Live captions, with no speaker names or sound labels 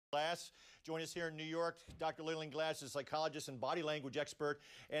Glass. Join us here in New York. Dr. Lillian Glass is a psychologist and body language expert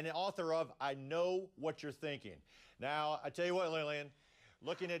and the author of I Know What You're Thinking. Now, I tell you what, Lillian,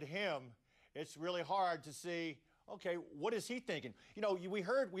 looking at him, it's really hard to see, okay, what is he thinking? You know, we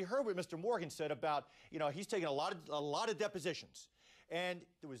heard what Mr. Morgan said about, you know, he's taken a lot of depositions. And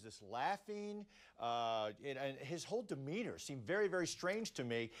there was this laughing, and his whole demeanor seemed very, very strange to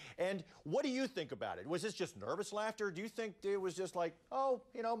me. And what do you think about it? Was this just nervous laughter? Do you think it was just like, oh,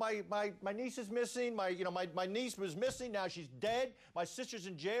 you know, my niece is missing, my niece was missing, now she's dead, my sister's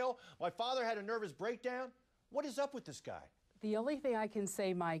in jail, my father had a nervous breakdown? What is up with this guy? The only thing I can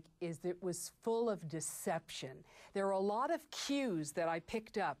say, Mike, is that it was full of deception. There were a lot of cues that I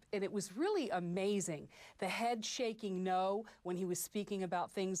picked up, and it was really amazing. The head shaking no when he was speaking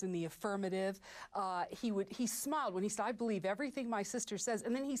about things in the affirmative. He smiled when he said, I believe everything my sister says,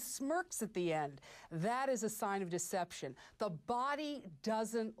 and then he smirks at the end. That is a sign of deception. The body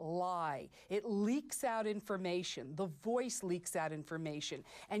doesn't lie. It leaks out information. The voice leaks out information.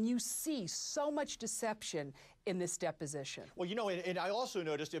 And you see so much deception in this deposition. Well, you know, and I also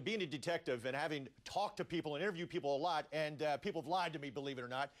noticed, being a detective and having talked to people and interviewed people a lot, and people have lied to me, believe it or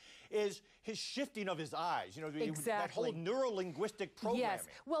not, is his shifting of his eyes, you know, exactly. That whole neuro-linguistic programming. Yes,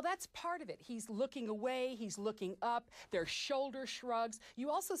 well, that's part of it. He's looking away, he's looking up, there's shoulder shrugs. You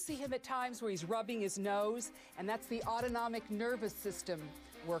also see him at times where he's rubbing his nose, and that's the autonomic nervous system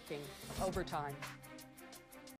working overtime.